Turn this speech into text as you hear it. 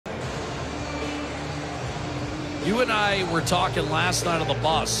You and I were talking last night on the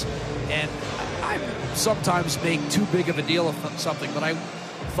bus, and I sometimes make too big of a deal of something, but I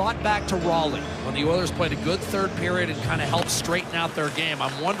thought back to Raleigh when the Oilers played a good third period and kind of helped straighten out their game.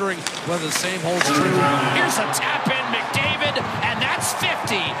 I'm wondering whether the same holds true. Here's a tap in, McDavid, and that's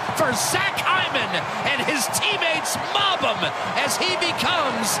 50 for Zach Hyman, and his teammates mob him as he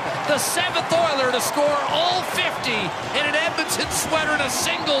becomes the 7th Oiler to score all 50 in an Edmonton sweater in a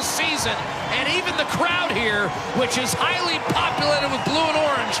single season. And even the crowd here, which is highly populated with blue and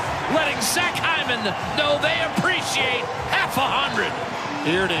orange, letting Zach Hyman know they appreciate half 100.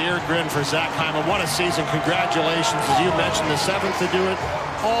 Ear-to-ear grin for Zach Hyman. What a season. Congratulations. As you mentioned, the 7th to do it,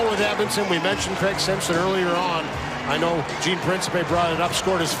 all with Edmonton. We mentioned Craig Simpson earlier on. I know Gene Principe brought it up,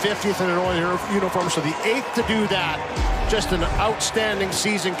 scored his 50th in an Oilers uniform, so the 8th to do that. Just an outstanding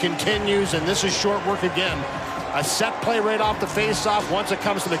season continues, and this is short work again. A set play right off the face-off once it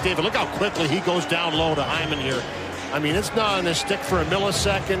comes to McDavid. Look how quickly he goes down low to Hyman here. I mean, it's not on his stick for a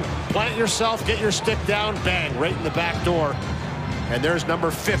millisecond. Plant yourself, get your stick down, bang, right in the back door. And there's number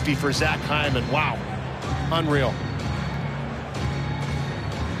 50 for Zach Hyman. Wow. Unreal.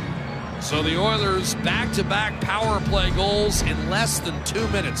 So the Oilers back-to-back power play goals in less than 2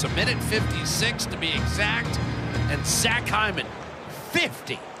 minutes. 1:56 to be exact. And Zach Hyman,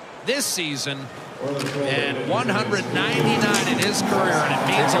 50 this season and 199 in his career. And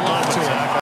it means a lot to him.